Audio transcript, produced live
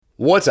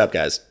What's up,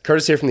 guys?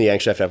 Curtis here from the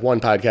Yanked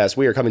F1 podcast.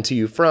 We are coming to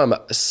you from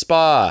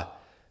Spa,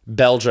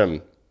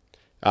 Belgium,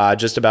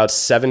 just about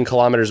 7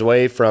 kilometers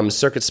away from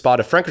Circuit de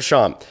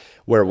Spa-Francorchamps,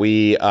 where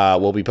we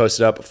will be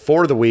posted up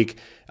for the week.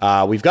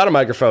 We've got a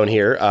microphone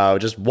here,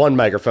 just one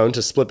microphone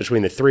to split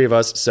between the three of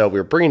us. So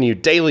we're bringing you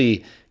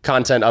daily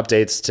content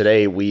updates.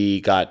 Today we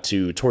got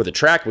to tour the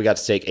track. We got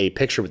to take a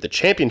picture with the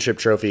championship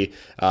trophy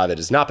that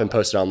has not been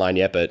posted online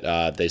yet,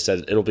 but they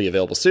said it'll be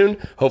available soon,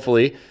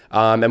 hopefully.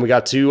 And we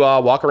got to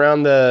walk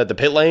around the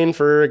pit lane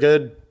for a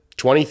good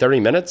 20, 30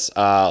 minutes.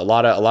 A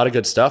lot of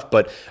good stuff,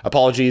 but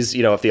apologies,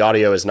 if the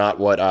audio is not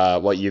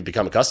what you've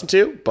become accustomed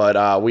to,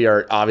 but we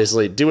are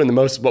obviously doing the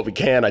most of what we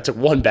can. I took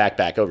one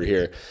backpack over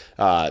here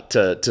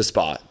to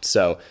Spa.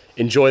 So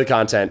enjoy the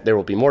content. There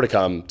will be more to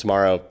come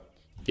tomorrow,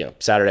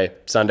 Saturday,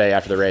 Sunday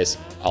after the race,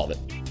 all of it.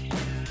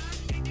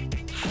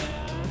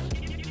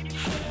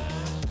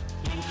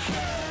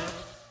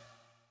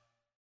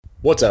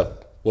 What's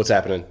up? What's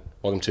happening?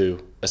 Welcome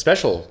to a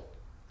special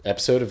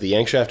episode of the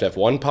Yanked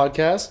F1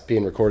 podcast,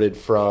 being recorded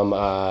from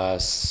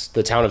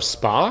the town of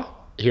Spa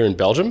here in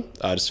Belgium,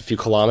 just a few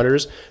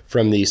kilometers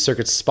from the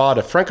Circuit de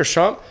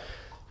Spa-Francorchamps,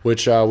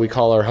 which we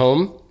call our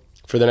home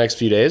for the next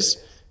few days.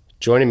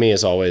 Joining me,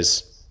 as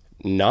always,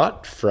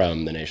 not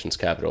from the nation's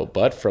capital,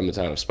 but from the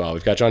town of Spa,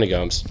 we've got Johnny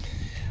Gomes.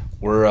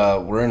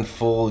 We're in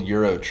full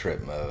Euro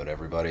trip mode,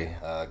 everybody.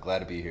 Glad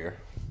to be here.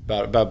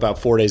 About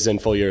 4 days in,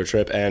 full Euro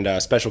trip,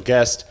 and special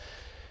guest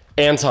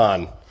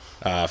Anton.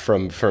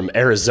 From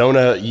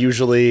Arizona,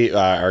 usually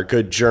our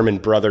good German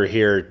brother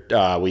here.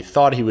 We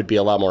thought he would be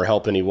a lot more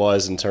help than he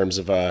was in terms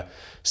of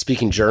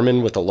speaking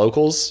German with the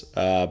locals,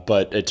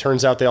 but it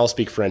turns out they all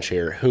speak French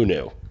here. Who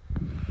knew?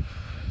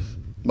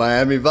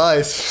 Miami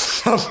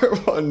Vice, number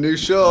one new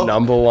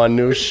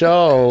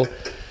show.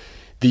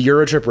 The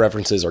Eurotrip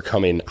references are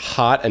coming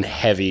hot and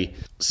heavy,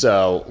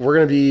 so we're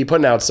going to be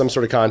putting out some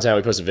sort of content.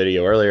 We posted a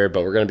video earlier,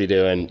 but we're going to be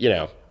doing,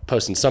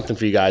 posting something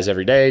for you guys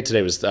every day.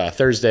 Today was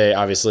Thursday,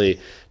 obviously.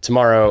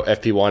 Tomorrow,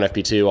 FP1,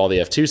 FP2, all the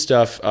F2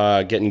 stuff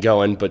getting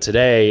going. But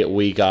today,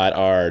 we got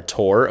our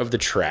tour of the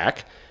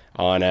track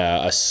on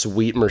a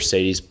sweet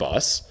Mercedes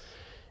bus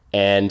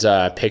and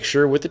a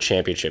picture with the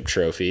championship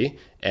trophy,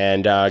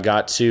 and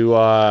got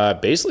to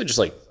basically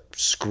just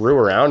screw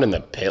around in the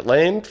pit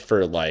lane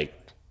for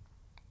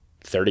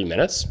 30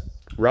 minutes,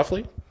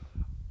 roughly.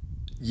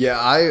 Yeah,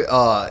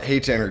 I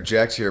hate to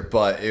interject here,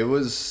 but it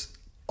was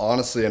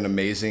honestly an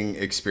amazing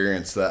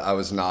experience that I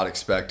was not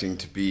expecting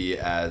to be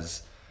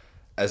as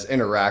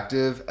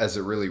interactive as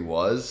it really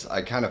was.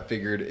 I kind of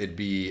figured it'd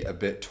be a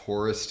bit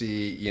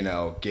touristy,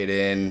 get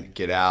in,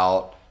 get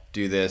out,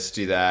 do this,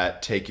 do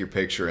that, take your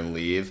picture and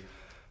leave.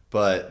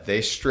 But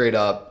they straight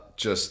up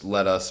just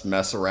let us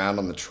mess around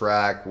on the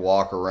track,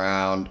 walk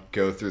around,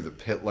 go through the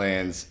pit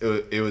lanes.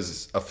 It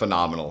was a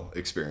phenomenal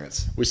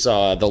experience. We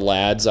saw the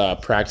lads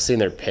practicing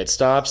their pit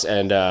stops,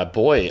 and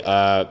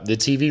the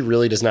TV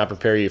really does not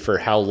prepare you for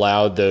how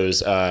loud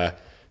those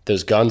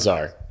guns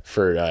are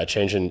for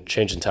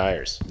changing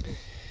tires.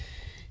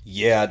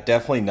 Yeah,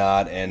 definitely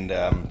not. And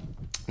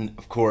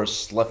of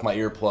course, left my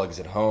earplugs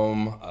at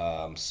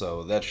home,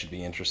 so that should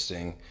be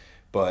interesting.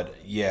 But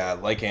yeah,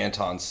 like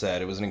Anton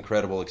said, it was an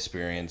incredible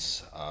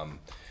experience.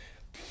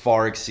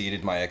 Far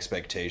exceeded my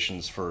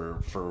expectations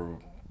for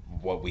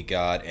what we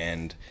got,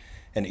 and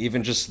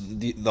even just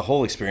the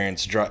whole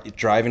experience,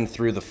 driving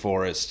through the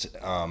forest,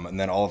 and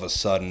then all of a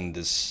sudden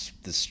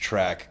this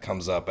track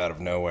comes up out of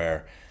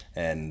nowhere,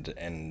 and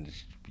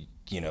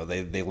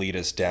they lead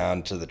us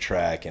down to the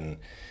track, and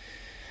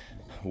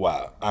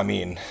wow. I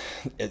mean,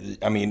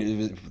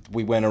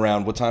 we went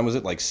around, what time was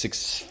it?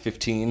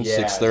 6:15,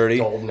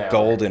 6:30?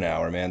 Golden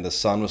hour, man. The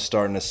sun was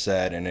starting to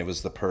set, and it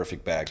was the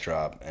perfect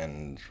backdrop,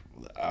 and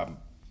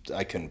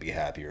I couldn't be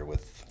happier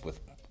with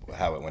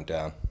how it went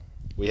down.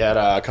 We had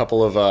a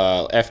couple of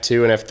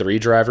F2 and F3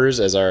 drivers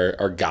as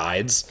our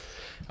guides,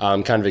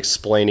 kind of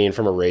explaining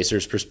from a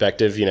racer's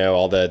perspective,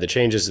 all the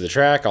changes to the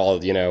track, all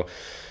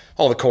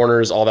the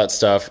corners, all that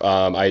stuff.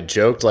 I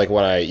joked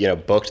when I,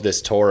 booked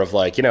this tour of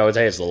hey,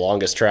 it's the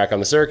longest track on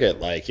the circuit.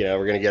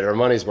 We're going to get our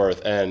money's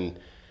worth. And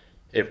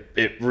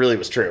it really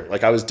was true.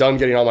 I was done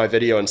getting all my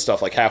video and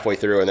stuff halfway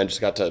through, and then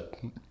just got to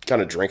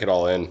kind of drink it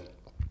all in.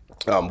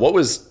 What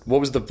was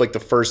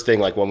the first thing,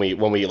 when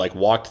we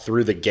walked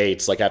through the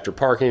gates, after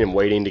parking and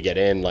waiting to get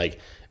in,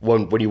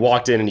 when you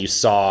walked in and you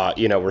saw,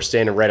 we're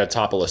standing right on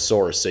top of La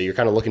Source, so you're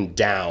kind of looking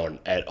down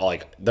at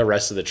the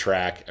rest of the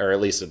track, or at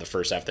least at the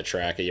first half of the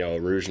track,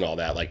 Rouge and all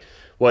that.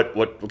 What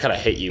kind of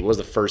hit you? What was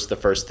the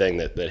first thing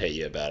that hit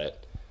you about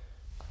it?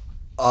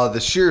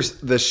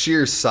 The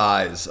sheer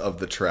size of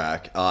the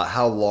track,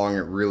 how long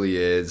it really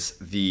is,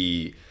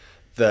 the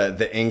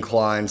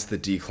inclines, the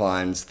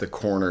declines, the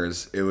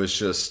corners. It was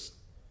just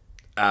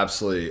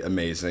absolutely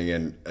amazing,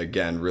 and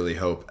again, really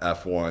hope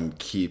F1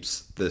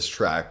 keeps this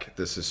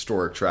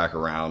historic track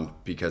around,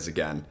 because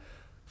again,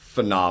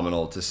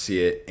 phenomenal to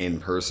see it in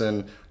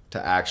person,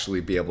 to actually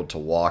be able to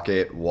walk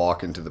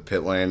into the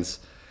pit lanes.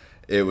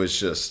 It was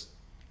just,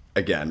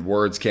 again,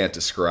 words can't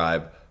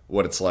describe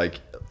what it's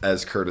like.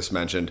 As Curtis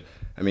mentioned,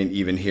 I mean,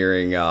 even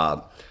hearing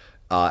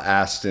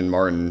Aston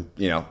Martin,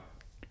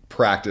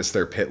 practice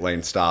their pit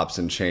lane stops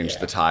and change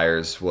the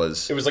tires It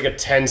was like a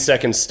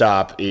 10-second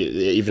stop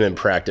even in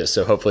practice.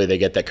 So hopefully they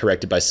get that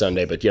corrected by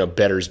Sunday. But,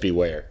 betters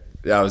beware.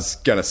 Yeah, I was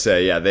going to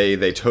say,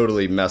 they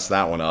totally messed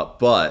that one up.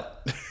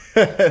 But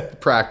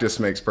practice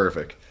makes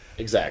perfect.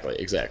 Exactly.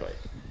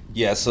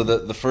 Yeah, so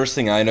the first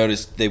thing I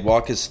noticed, they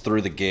walk us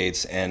through the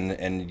gates,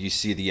 and you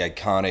see the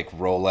iconic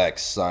Rolex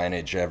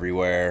signage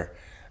everywhere,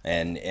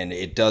 and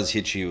it does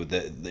hit you.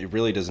 It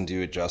really doesn't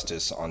do it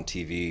justice on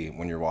TV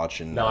when you're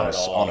watching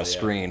on a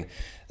screen.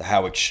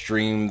 How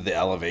extreme the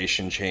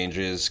elevation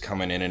changes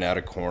coming in and out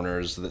of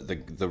corners.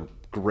 The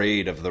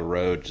grade of the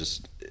road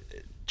just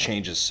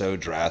changes so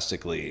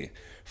drastically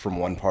from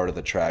one part of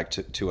the track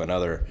to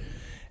another,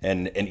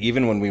 and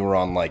even when we were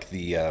on like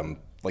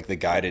the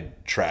guided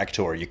track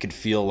tour, you could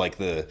feel like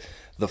the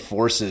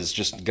forces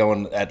just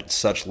going at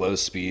such low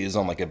speeds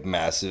on like a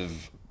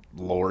massive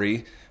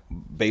lorry,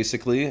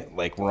 basically.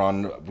 Like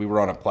we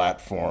were on a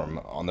platform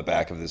on the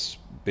back of this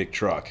big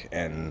truck,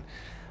 and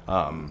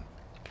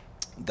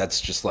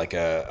that's just like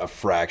a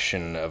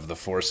fraction of the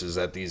forces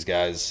that these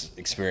guys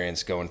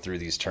experience going through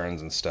these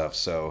turns and stuff.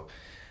 So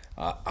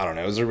I don't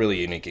know, it was a really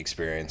unique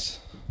experience.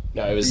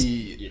 No, it was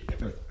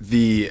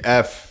the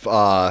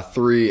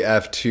F3,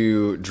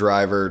 F2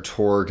 driver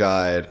tour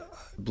guide.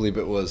 I believe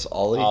it was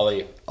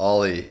Ollie.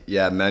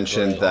 Yeah,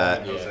 mentioned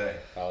that.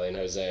 Ollie and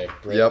Jose.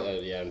 Great,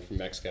 Yep. From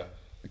Mexico.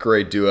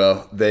 Great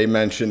duo. They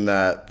mentioned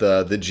that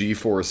the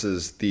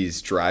G-forces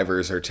these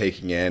drivers are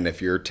taking in.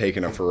 If you're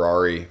taking a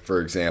Ferrari,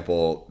 for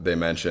example, they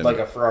mentioned like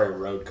a Ferrari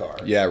road car.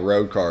 Yeah,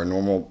 road car.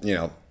 Normal.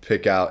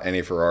 Pick out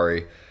any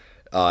Ferrari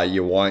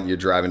you're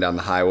driving down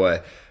the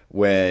highway.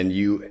 When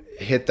you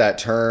hit that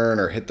turn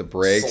or hit the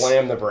brakes.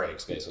 Slam the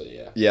brakes, basically,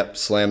 yeah. Yep,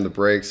 slam the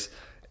brakes.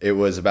 It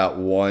was about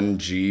 1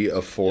 G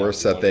of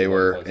force that they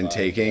were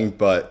intaking,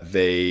 but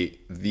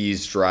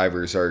these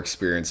drivers are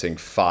experiencing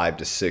 5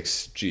 to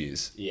 6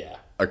 Gs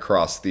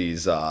across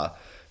these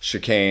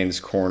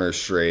chicanes, corner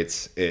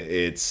straights.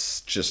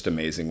 It's just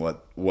amazing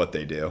what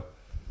they do.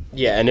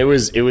 Yeah, and it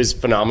was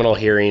phenomenal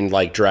hearing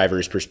like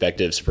drivers'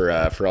 perspectives for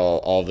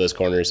all of those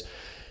corners.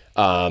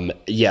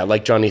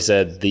 Like Johnny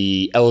said,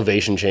 the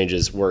elevation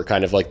changes were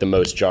kind of like the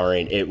most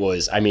jarring. It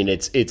was,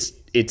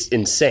 it's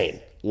insane.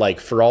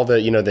 Like for all the,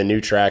 the new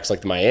tracks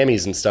like the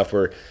Miamis and stuff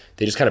where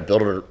they just kind of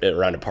built it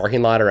around a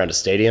parking lot, around a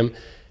stadium.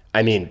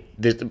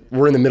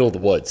 We're in the middle of the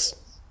woods.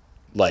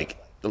 Like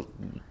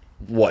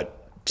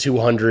what,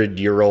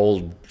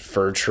 200-year-old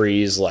fir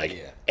trees,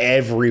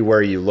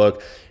 everywhere you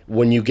look.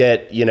 When you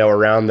get,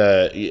 around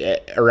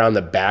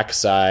the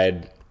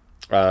backside,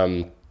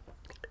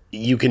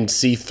 you can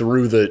see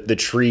through the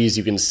trees.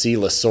 You can see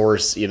La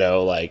Source,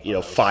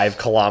 5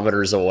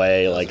 kilometers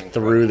away,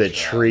 through the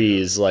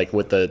trees,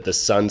 with the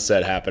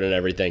sunset happening and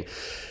everything.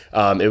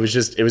 It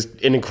was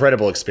an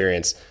incredible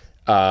experience.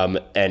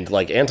 And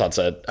like Anton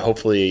said,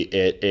 hopefully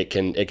it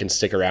can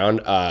stick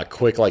around.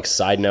 Quick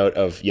side note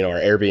of our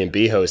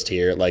Airbnb host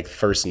here.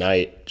 First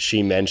night,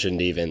 she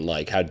mentioned even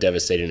how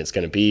devastating it's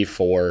going to be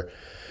for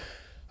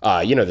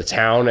the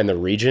town and the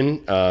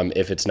region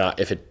if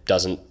it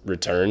doesn't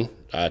return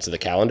to the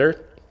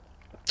calendar.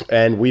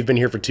 And we've been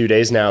here for 2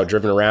 days now,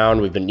 driven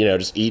around. We've been,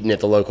 just eating at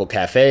the local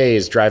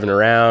cafes, driving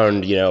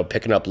around,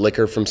 picking up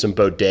liquor from some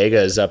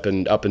bodegas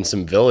up in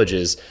some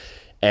villages.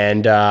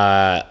 And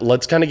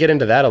let's kind of get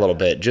into that a little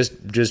bit.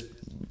 Just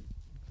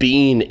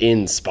being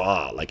in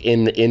Spa,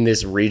 in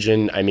this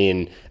region.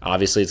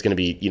 Obviously it's going to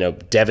be,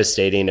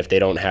 devastating if they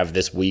don't have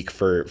this week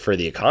for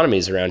the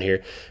economies around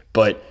here.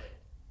 But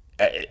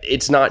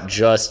it's not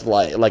just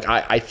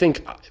I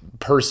think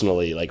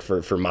personally,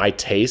 for my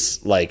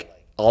taste,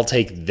 I'll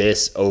take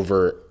this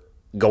over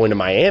going to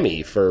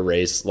Miami for a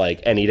race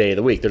any day of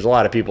the week. There's a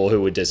lot of people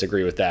who would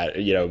disagree with that,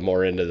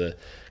 more into the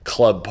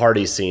club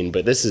party scene,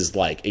 but this is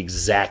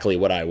exactly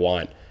what I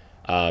want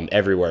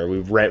everywhere. We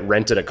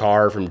rented a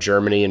car from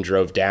Germany and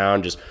drove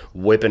down, just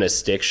whipping a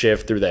stick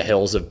shift through the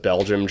hills of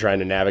Belgium, trying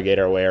to navigate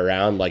our way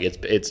around.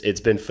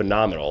 It's been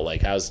phenomenal.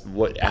 How's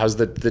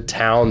the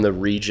town, the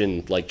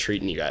region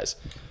treating you guys?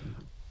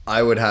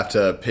 I would have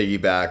to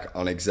piggyback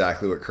on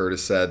exactly what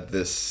Curtis said.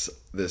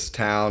 This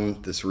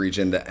town, this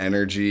region, the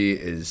energy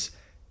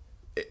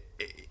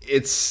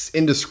it's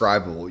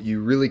indescribable.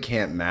 You really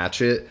can't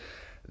match it.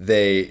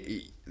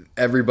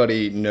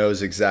 Everybody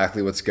knows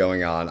exactly what's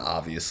going on,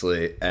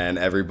 obviously, and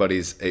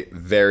everybody's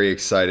very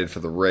excited for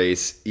the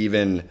race.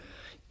 Even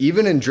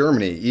in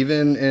Germany,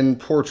 even in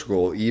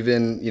Portugal,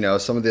 even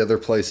some of the other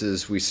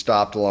places we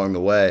stopped along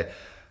the way,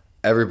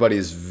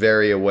 everybody's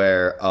very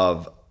aware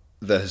of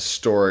the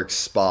historic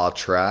Spa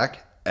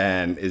track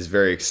and is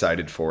very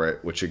excited for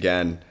it, which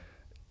again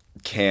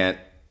can't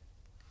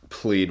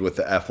plead with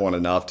the F1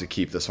 enough to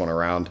keep this one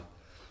around.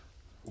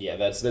 Yeah,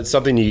 that's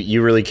something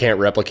you really can't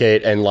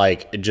replicate. And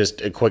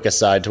just a quick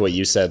aside to what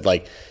you said,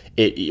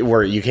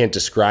 where you can't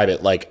describe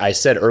it. I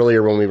said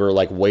earlier when we were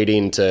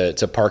waiting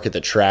to park at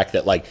the track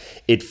that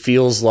it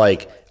feels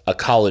like a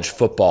college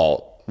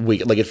football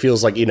week. It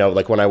feels like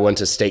when I went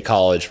to State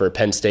College for a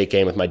Penn State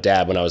game with my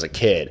dad when I was a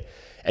kid,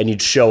 and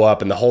you'd show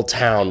up and the whole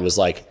town was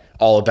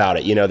all about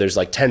it. You know, there's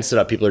like tents set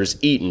up, people are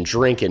just eating,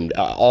 drinking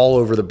all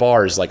over the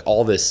bars, like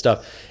all this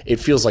stuff. It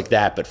feels like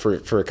that, but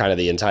for kind of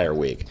the entire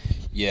week.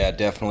 Yeah,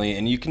 definitely.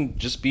 And you can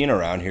just being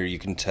around here, you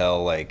can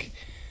tell like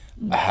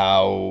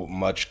how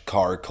much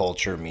car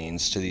culture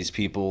means to these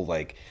people.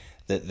 Like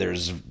that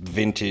there's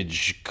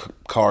vintage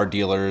car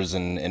dealers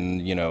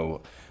and you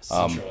know,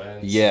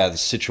 yeah, the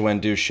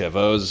Citroën do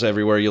Chevaux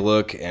everywhere you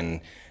look.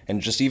 And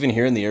just even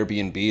here in the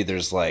Airbnb,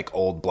 there's like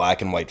old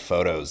black and white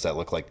photos that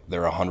look like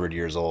they're 100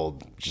 years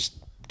old, just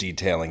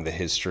detailing the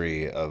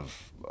history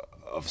of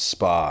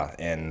Spa.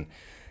 And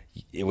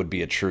it would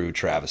be a true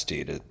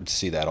travesty to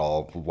see that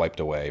all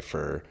wiped away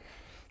for,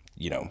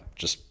 you know,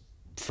 just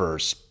for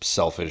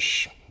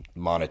selfish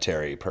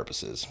monetary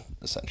purposes,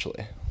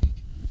 essentially.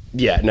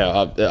 Yeah,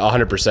 no,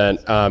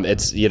 100%.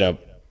 It's, you know,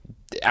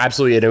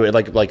 absolutely, you know,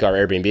 like our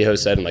Airbnb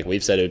host said, and like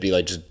we've said, it would be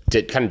like just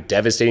kind of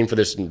devastating for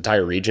this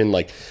entire region.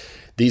 Like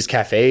these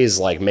cafes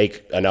like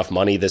make enough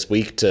money this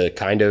week to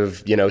kind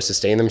of, you know,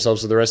 sustain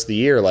themselves for the rest of the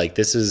year. Like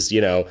this is,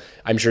 you know,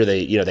 I'm sure they,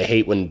 you know, they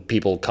hate when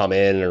people come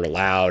in and are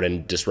loud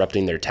and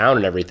disrupting their town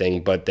and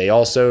everything, but they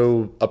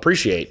also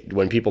appreciate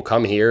when people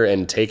come here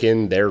and take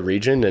in their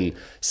region and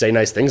say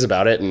nice things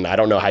about it. And I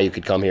don't know how you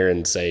could come here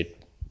and say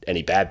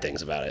any bad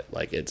things about it.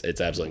 Like it's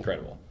absolutely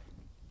incredible.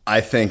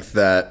 I think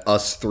that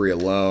us three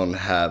alone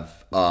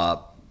have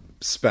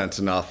spent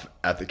enough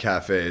at the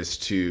cafes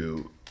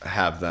to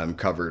have them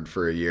covered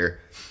for a year.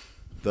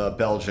 The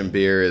Belgian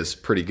beer is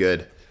pretty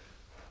good.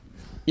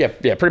 Yeah,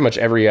 pretty much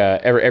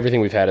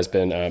everything we've had has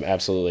been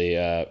absolutely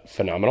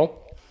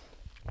phenomenal.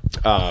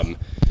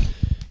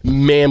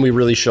 Man, we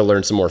really should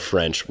learn some more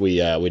French. We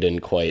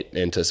didn't quite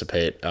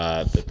anticipate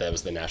that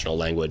was the national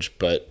language,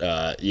 but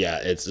yeah,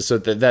 it's so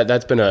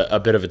that's been a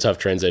bit of a tough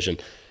transition.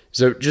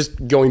 So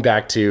just going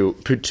back to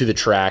the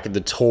track,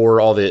 the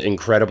tour, all the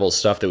incredible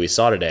stuff that we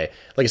saw today.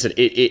 Like I said,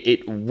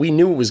 we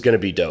knew it was going to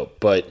be dope,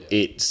 but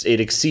it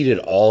exceeded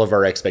all of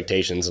our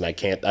expectations, and I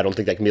don't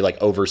think that can be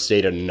like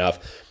overstated enough.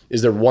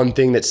 Is there one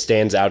thing that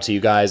stands out to you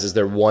guys? Is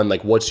there one,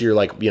 like, what's your,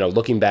 like, you know,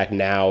 looking back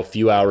now, a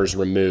few hours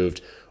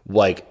removed,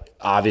 like,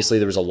 obviously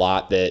there was a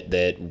lot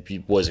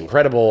that was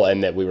incredible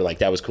and that we were like,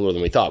 that was cooler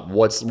than we thought.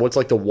 What's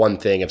like the one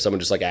thing, if someone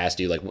just like asked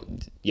you, like,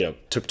 you know,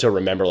 to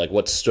remember, like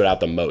what stood out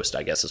the most,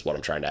 I guess is what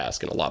I'm trying to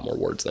ask in a lot more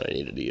words than I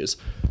needed to use.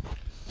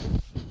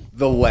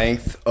 The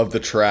length of the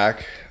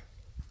track.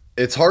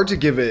 It's hard to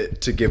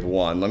give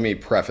one. Let me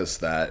preface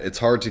that. It's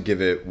hard to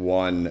give it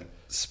one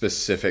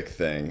specific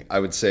thing. I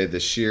would say the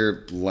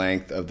sheer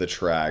length of the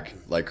track,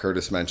 like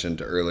Curtis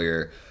mentioned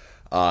earlier,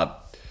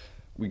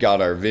 we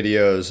got our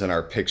videos and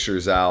our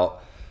pictures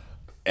out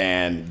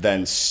and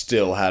then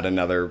still had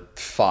another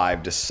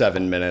 5 to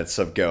 7 minutes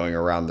of going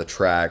around the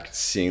track,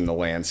 seeing the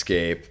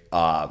landscape,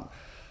 the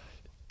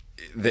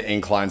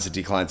inclines, the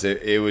declines.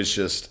 It was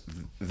just,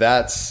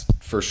 that's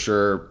for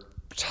sure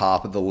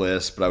top of the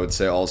list. But I would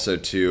say also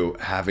too,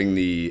 having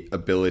the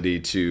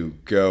ability to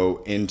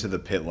go into the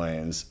pit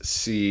lanes,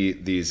 see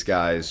these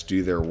guys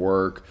do their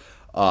work,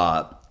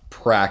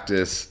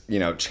 practice, you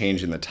know,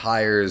 changing the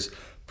tires,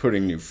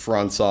 putting new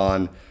fronts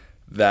on,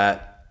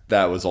 that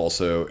was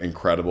also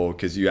incredible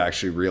because you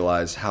actually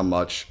realize how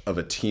much of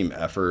a team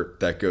effort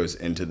that goes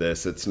into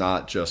this. It's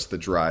not just the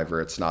driver.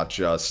 It's not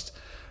just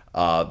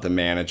the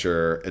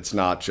manager. It's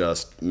not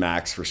just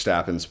Max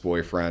Verstappen's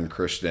boyfriend,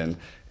 Christian.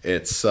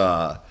 It's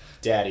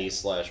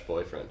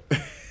daddy/boyfriend.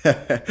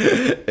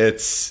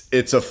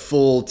 It's a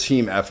full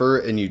team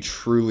effort, and you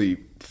truly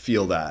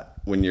feel that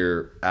when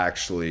you're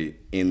actually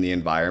in the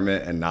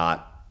environment and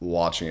not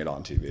watching it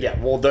on TV. Yeah,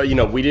 well, you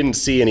know, we didn't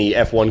see any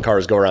F1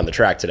 cars go around the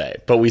track today,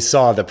 but we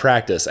saw the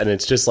practice, and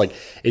it's just like,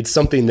 it's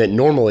something that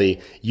normally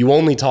you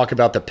only talk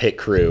about the pit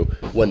crew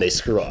when they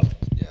screw up.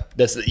 Yeah.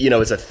 That's, you know,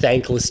 it's a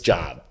thankless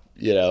job,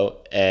 you know,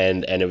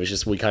 and it was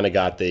just, we kind of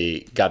got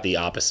the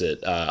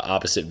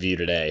opposite view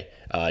today.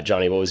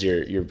 Johnny, what was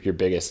your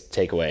biggest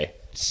takeaway?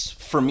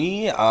 For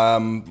me,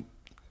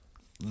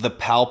 the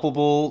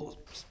palpable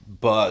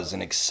buzz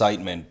and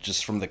excitement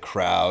just from the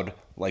crowd.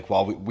 Like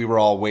while we were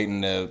all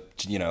waiting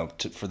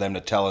for them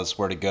to tell us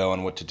where to go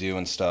and what to do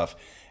and stuff,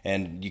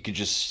 and you could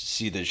just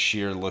see the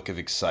sheer look of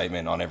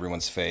excitement on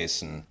everyone's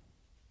face. And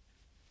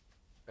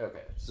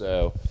okay,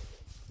 so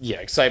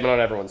yeah, excitement on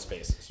everyone's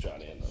faces,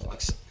 Johnny.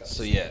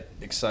 So yeah,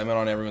 excitement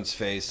on everyone's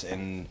face,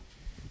 and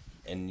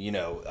you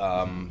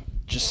know,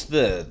 just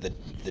the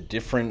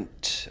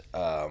different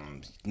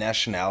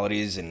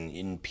nationalities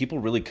and people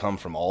really come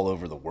from all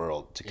over the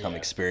world to come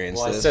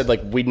experience this. I said,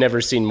 like, we'd never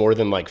seen more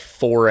than like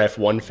 4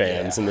 F1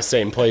 fans in the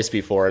same place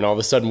before, and all of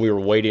a sudden we were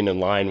waiting in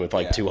line with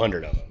like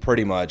 200 of them.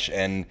 Pretty much.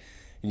 And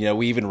you know,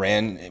 we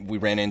ran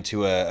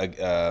into a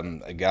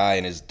guy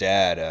and his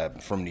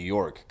dad from New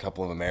York, a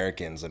couple of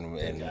Americans, and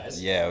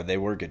yeah, they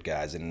were good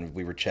guys, and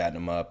we were chatting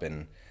them up,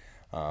 and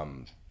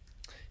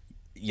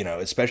you know,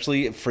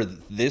 especially for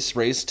this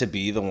race to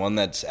be the one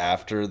that's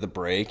after the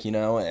break, you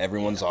know,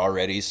 everyone's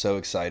already so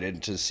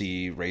excited to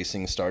see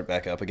racing start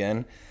back up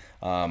again.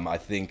 I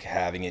think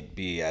having it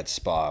be at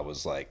Spa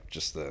was like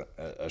just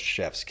a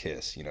chef's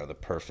kiss, you know, the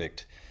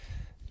perfect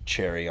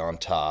cherry on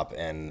top,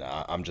 and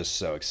I'm just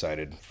so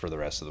excited for the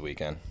rest of the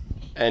weekend.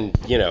 And,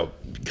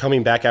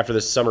 coming back after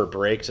the summer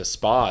break to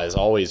Spa is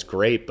always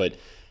great, but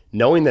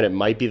knowing that it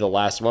might be the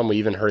last one, we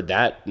even heard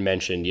that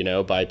mentioned,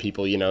 by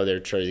people, they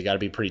got to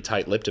be pretty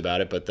tight-lipped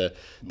about it, but the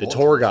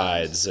tour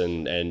guides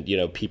and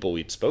people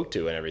we spoke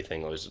to and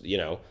everything was,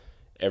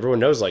 everyone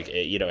knows, like,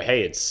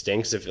 hey, it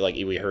stinks if, like,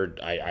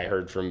 I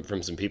heard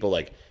from some people,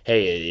 like,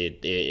 hey,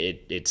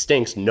 it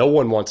stinks. No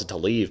one wants it to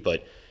leave,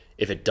 but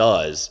if it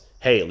does,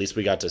 hey, at least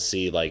we got to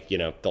see, like,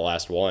 the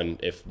last one,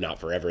 if not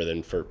forever,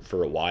 then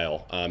for a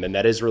while. And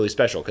that is really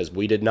special because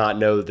we did not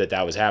know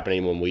that was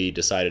happening when we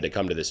decided to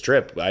come to this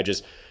trip. I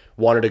just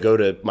wanted to go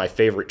to my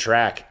favorite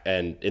track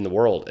and in the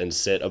world and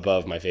sit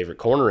above my favorite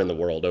corner in the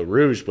world, Eau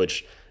Rouge,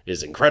 which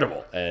is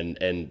incredible. And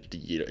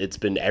it's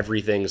been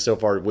everything so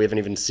far. We haven't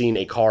even seen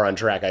a car on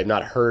track. I have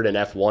not heard an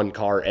F1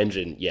 car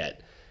engine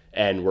yet.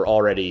 And we're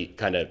already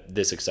kind of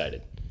this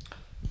excited.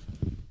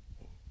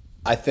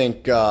 I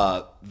think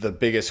the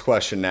biggest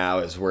question now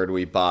is, where do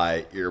we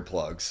buy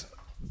earplugs?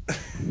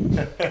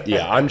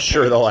 Yeah, I'm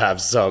sure they'll have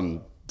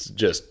some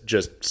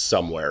just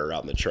somewhere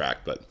around the track,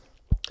 but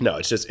no,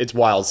 it's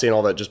wild seeing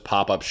all that just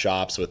pop-up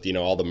shops with,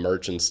 all the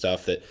merch and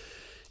stuff that,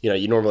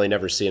 you normally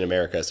never see in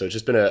America. So it's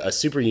just been a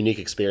super unique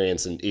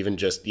experience. And even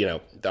just,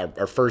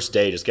 our first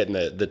day, just getting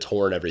the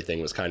tour and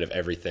everything was kind of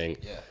everything.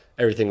 Yeah.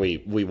 Everything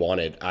we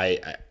wanted.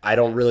 I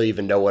don't really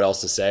even know what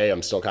else to say.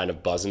 I'm still kind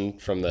of buzzing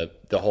from the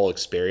whole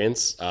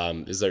experience.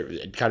 Is there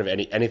kind of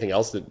anything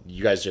else that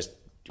you guys just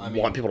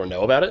want people to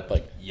know about it?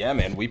 Like, yeah,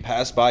 man, we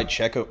passed by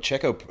Checo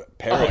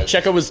Perez.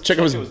 Checo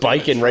was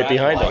biking right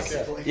behind us.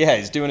 Yeah,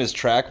 he's doing his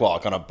track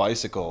walk on a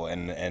bicycle,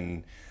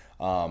 and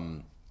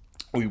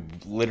we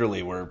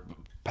literally were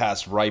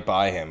passed right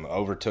by him,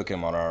 overtook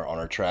him on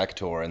our track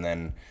tour, and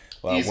then.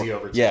 Easy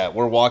overtake. Yeah,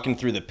 we're walking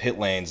through the pit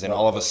lanes, and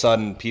all of a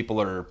sudden,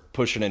 people are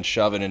pushing and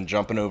shoving and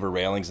jumping over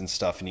railings and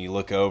stuff. And you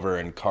look over,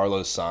 and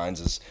Carlos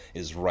Sainz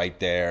is right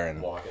there,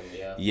 and walking.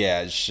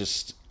 Yeah, it's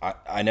just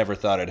I never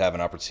thought I'd have an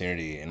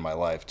opportunity in my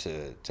life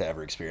to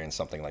ever experience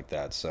something like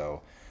that.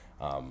 So,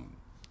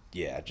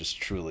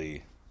 just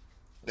truly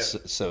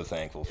so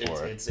thankful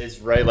for it. It's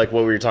right, like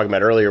what we were talking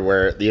about earlier,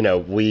 where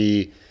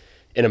we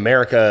in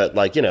America,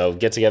 like,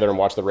 get together and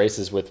watch the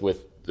races with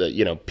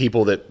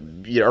people that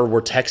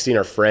we're texting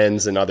our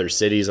friends in other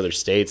cities, other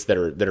states that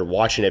are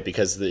watching it,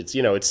 because it's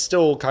it's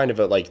still kind of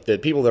like the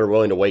people that are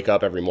willing to wake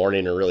up every morning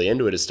and are really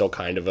into it is still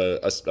kind of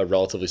a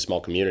relatively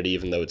small community,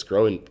 even though it's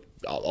growing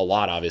a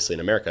lot, obviously, in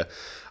America.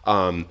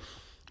 And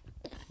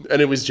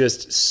it was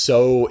just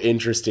so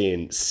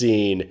interesting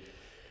seeing,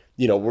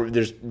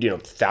 there's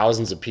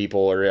thousands of people,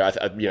 or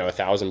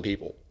 1,000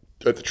 people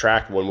at the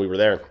track when we were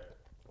there,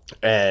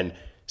 and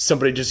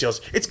somebody just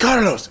yells, "It's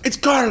Carlos! It's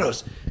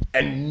Carlos!"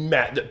 And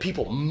the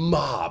people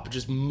mob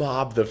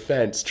the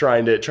fence,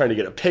 trying to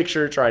get a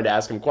picture, trying to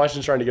ask him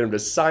questions, trying to get him to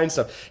sign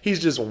stuff. He's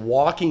just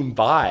walking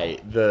by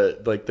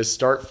the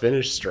start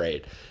finish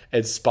straight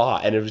at Spa,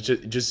 and it was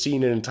just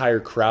seeing an entire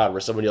crowd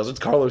where someone yells, "It's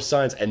Carlos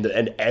Sainz!"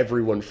 and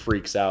everyone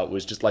freaks out. It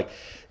was just like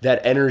that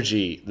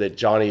energy that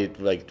Johnny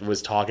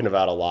was talking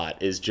about a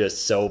lot is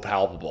just so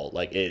palpable.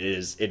 Like it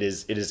is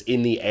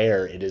in the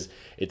air.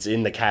 It's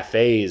in the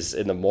cafes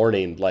in the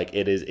morning. Like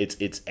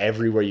it's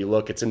everywhere you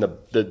look. It's in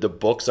the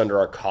books under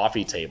our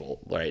coffee table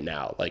right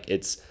now. Like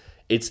it's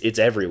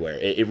everywhere.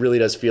 It really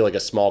does feel like a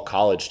small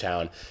college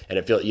town, and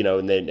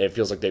and then it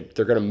feels like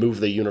they're going to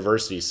move the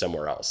university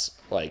somewhere else.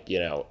 Like,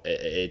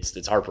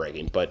 it's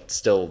heartbreaking, but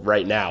still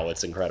right now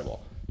it's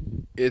incredible.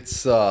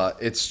 It's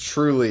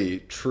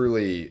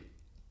truly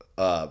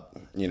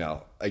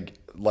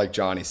like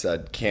Johnny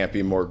said, can't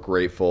be more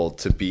grateful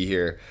to be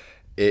here.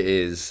 It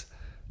is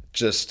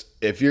just,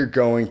 if you're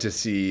going to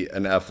see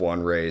an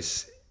F1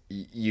 race,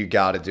 you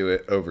got to do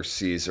it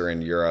overseas or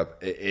in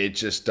Europe. It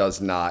just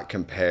does not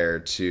compare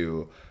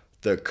to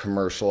the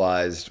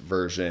commercialized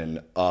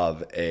version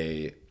of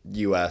a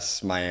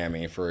U.S.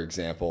 Miami, for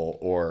example,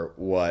 or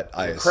what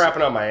We're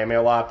crapping on Miami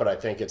a lot, but I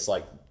think it's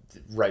like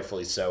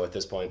rightfully so at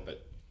this point.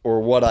 Or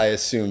what I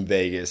assume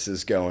Vegas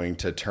is going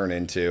to turn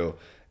into.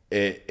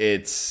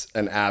 It's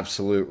an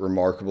absolute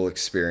remarkable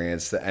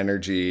experience. The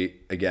energy,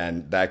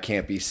 again, that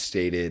can't be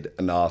stated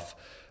enough.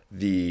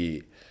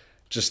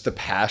 Just the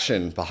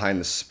passion behind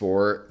the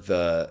sport,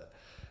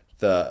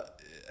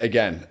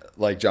 again,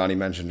 like Johnny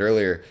mentioned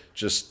earlier,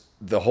 just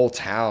the whole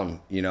town.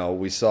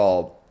 We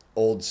saw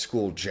old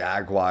school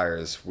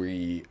Jaguars.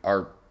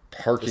 Our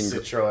parking the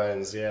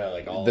Citroens,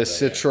 like all the of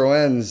that,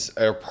 Citroens,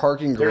 our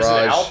parking garage.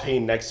 There's an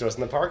Alpine next to us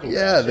in the parking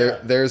garage.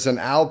 There's an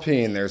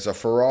Alpine, there's a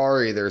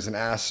Ferrari, there's an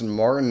Aston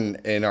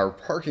Martin in our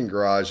parking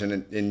garage,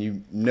 and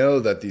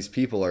that these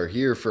people are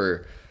here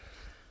for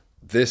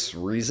this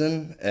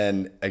reason.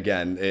 And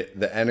again,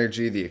 the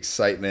energy, the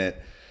excitement,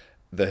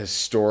 the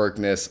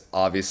historicness,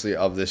 obviously,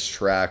 of this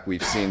track.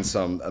 We've seen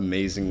some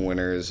amazing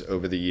winners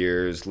over the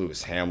years: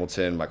 Lewis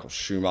Hamilton, Michael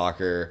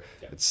Schumacher,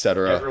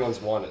 etc. Everyone's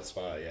won at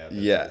Spa,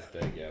 That's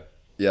big,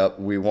 Yep.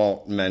 We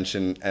won't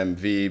mention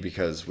MV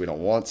because we don't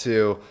want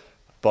to.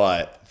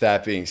 But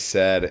that being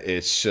said,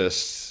 it's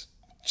just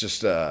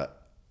an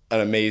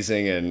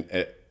amazing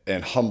and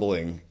and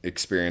humbling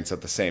experience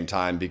at the same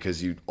time,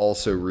 because you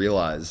also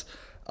realize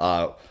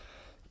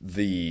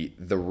the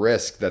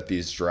risk that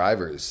these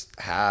drivers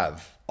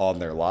have on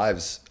their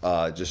lives,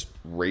 just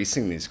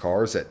racing these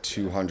cars at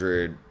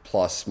 200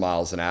 plus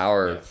miles an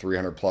hour,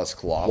 300 plus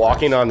kilometers.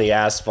 Walking on the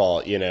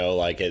asphalt, you know,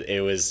 like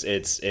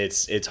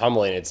it's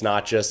humbling. It's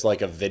not just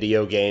like a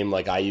video game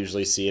like I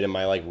usually see it in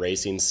my like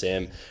racing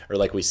sim or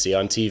like we see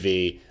on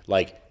TV.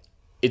 Like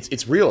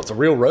it's real. It's a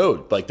real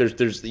road. Like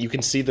there's you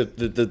can see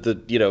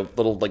the you know,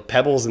 little like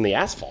pebbles in the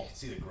asphalt. You can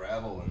see the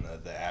gravel and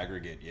the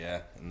aggregate,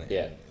 in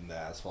the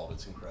asphalt.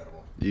 It's incredible.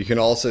 You can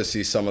also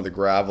see some of the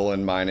gravel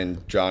in mine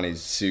and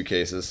Johnny's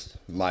suitcases.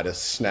 Might have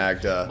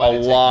snagged a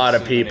lot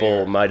of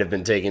people might have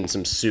been taking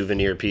some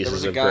souvenir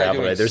pieces of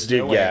gravel. There's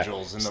Snow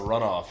Angels in the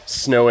runoff.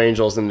 Snow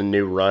Angels in the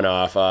new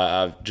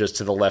runoff, just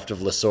to the left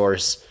of La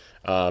Source.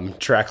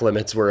 Track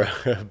limits were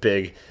a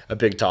big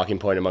talking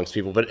point amongst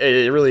people, but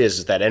it really is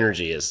just that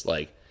energy is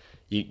like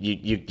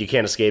you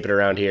can't escape it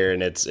around here,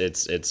 and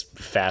it's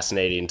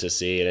fascinating to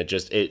see.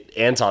 And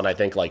Anton, I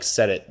think, like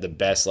said it the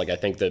best. Like I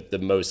think the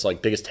most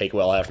like biggest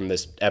takeaway I'll have from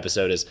this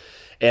episode is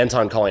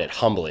Anton calling it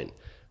humbling.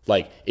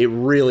 Like it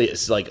really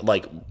is like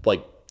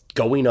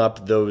going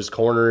up those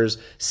corners,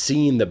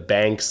 seeing the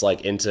banks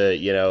like into,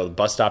 you know,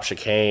 bus stop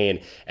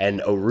chicane and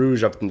Eau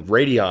Rouge up in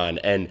Radion,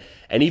 and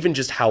even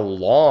just how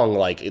long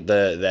like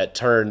that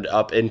turned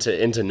up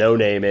into No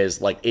Name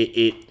is like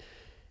it.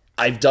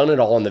 I've done it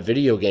all in the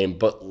video game,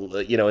 but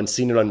you know, and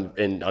seen it on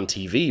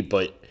TV,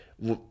 but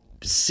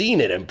seeing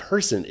it in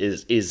person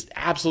is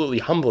absolutely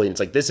humbling. It's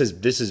like this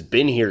has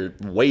been here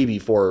way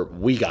before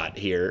we got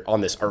here on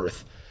this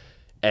earth.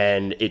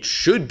 And it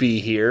should be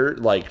here,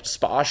 like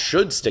Spa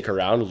should stick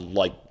around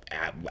like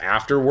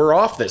after we're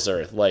off this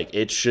earth. Like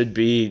it should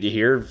be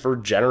here for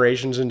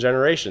generations and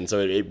generations. So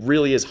it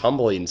really is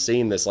humbling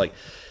seeing this, like,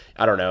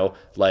 I don't know,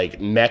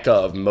 like mecca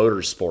of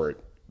motorsport,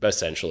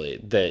 essentially,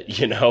 that,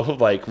 you know,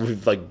 like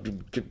we've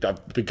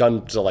like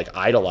begun to like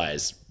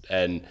idolize,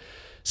 and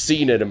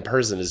seeing it in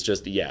person is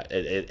just,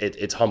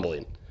 it's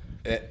humbling.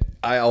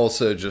 I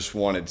also just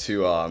wanted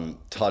to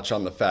touch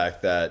on the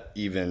fact that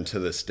even to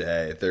this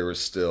day, there was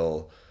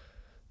still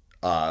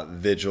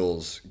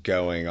vigils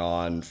going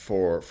on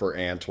for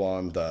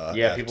Antoine.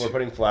 People were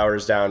putting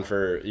flowers down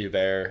for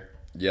Hubert.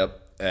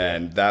 Yep.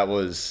 And that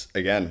was,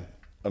 again,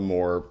 a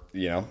more,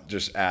 you know,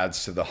 just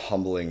adds to the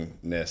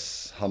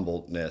humbleness,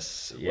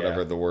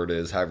 whatever the word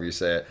is, however you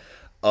say it,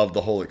 of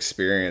the whole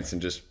experience,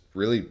 and just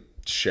really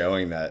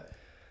showing that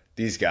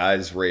these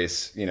guys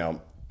race, you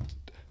know,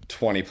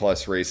 20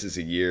 plus races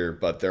a year,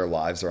 but their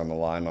lives are on the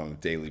line on a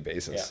daily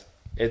basis.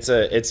 Yeah. It's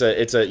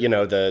a, you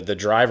know, the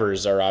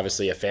drivers are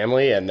obviously a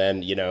family, and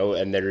then, you know,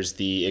 and there's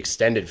the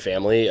extended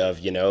family of,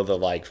 you know, the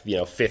like, you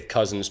know, fifth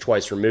cousins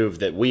twice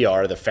removed that we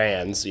are, the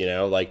fans, you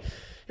know, like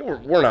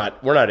we're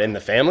not in the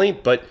family,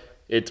 but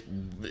it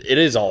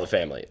is all the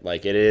family.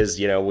 Like it is,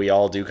 you know, we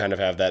all do kind of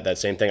have that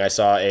same thing. I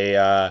saw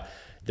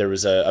there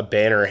was a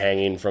banner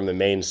hanging from the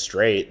main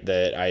straight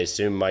that I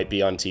assume might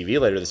be on TV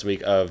later this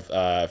week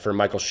for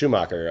Michael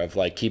Schumacher of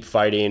like, keep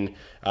fighting.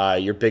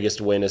 Your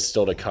biggest win is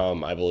still to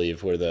come, I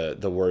believe, were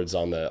the words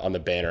on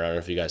the banner. I don't know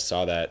if you guys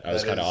saw that. I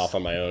was kind of off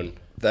on my own.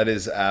 That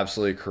is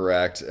absolutely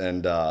correct.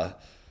 And I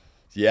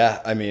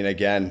mean,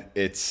 again,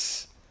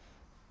 it's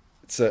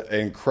an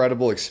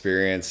incredible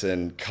experience.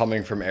 And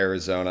coming from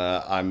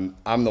Arizona, I'm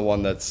the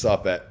one that's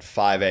up at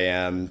 5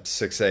 a.m.,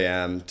 6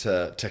 a.m.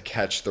 to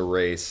catch the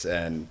race,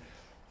 and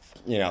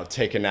you know,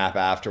 take a nap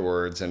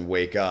afterwards and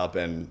wake up,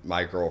 and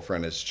my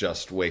girlfriend is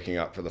just waking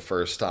up for the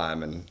first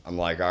time, and I'm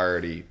like, I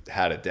already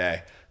had a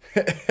day.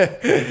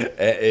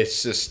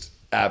 It's just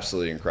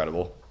absolutely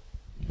incredible.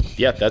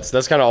 Yeah, that's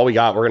kind of all we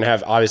got. We're gonna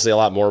have obviously a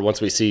lot more once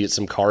we see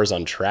some cars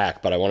on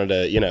track, but I wanted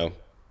to, you know,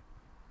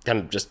 kind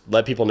of just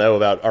let people know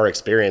about our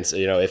experience.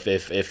 You know, if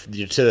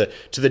you to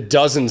the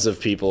dozens of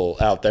people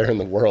out there in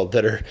the world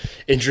that are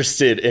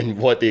interested in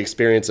what the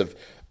experience of,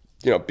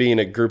 you know, being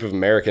a group of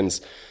Americans.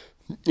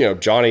 You know,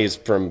 Johnny's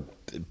from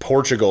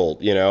Portugal,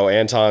 you know,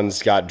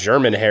 Anton's got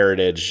German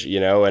heritage, you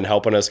know, and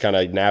helping us kind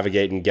of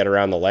navigate and get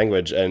around the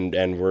language. And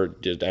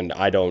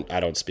I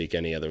don't speak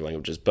any other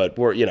languages, but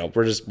we're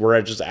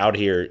just out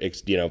here,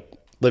 you know,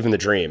 living the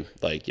dream,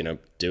 like, you know,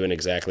 doing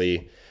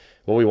exactly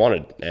what we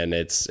wanted. And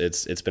it's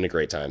been a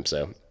great time.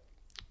 So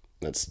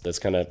that's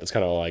kind of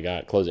all I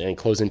got. Any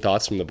closing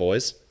thoughts from the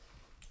boys?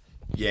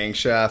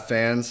 Yankshaft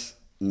fans,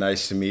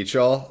 nice to meet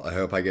y'all. I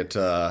hope I get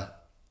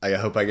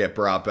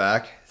brought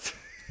back.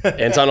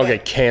 Anton will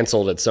get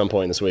canceled at some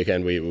point this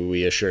weekend,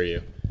 we assure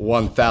you.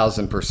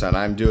 1,000%.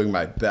 I'm doing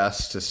my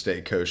best to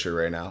stay kosher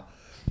right now.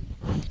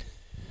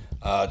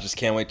 Just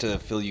can't wait to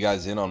fill you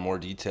guys in on more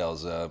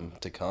details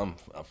to come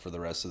for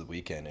the rest of the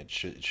weekend. It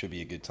should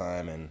be a good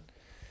time,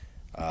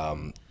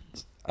 and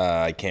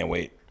I can't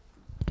wait.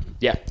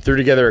 Yeah, threw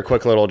together a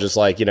quick little just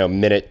like, you know,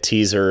 minute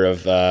teaser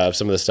of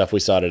some of the stuff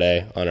we saw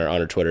today on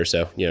our Twitter.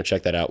 So, you know,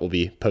 check that out. We'll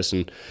be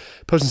posting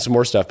some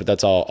more stuff, but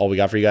that's all we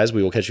got for you guys.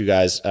 We will catch you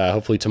guys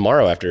hopefully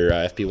tomorrow after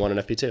FP1 and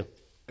FP2.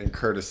 And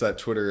Curtis, that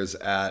Twitter is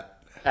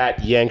at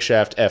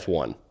Yankshaft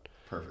F1.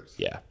 Perfect.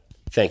 Yeah.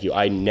 Thank you.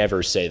 I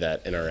never say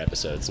that in our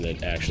episodes, and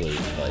it actually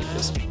like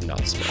is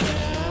not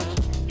smart.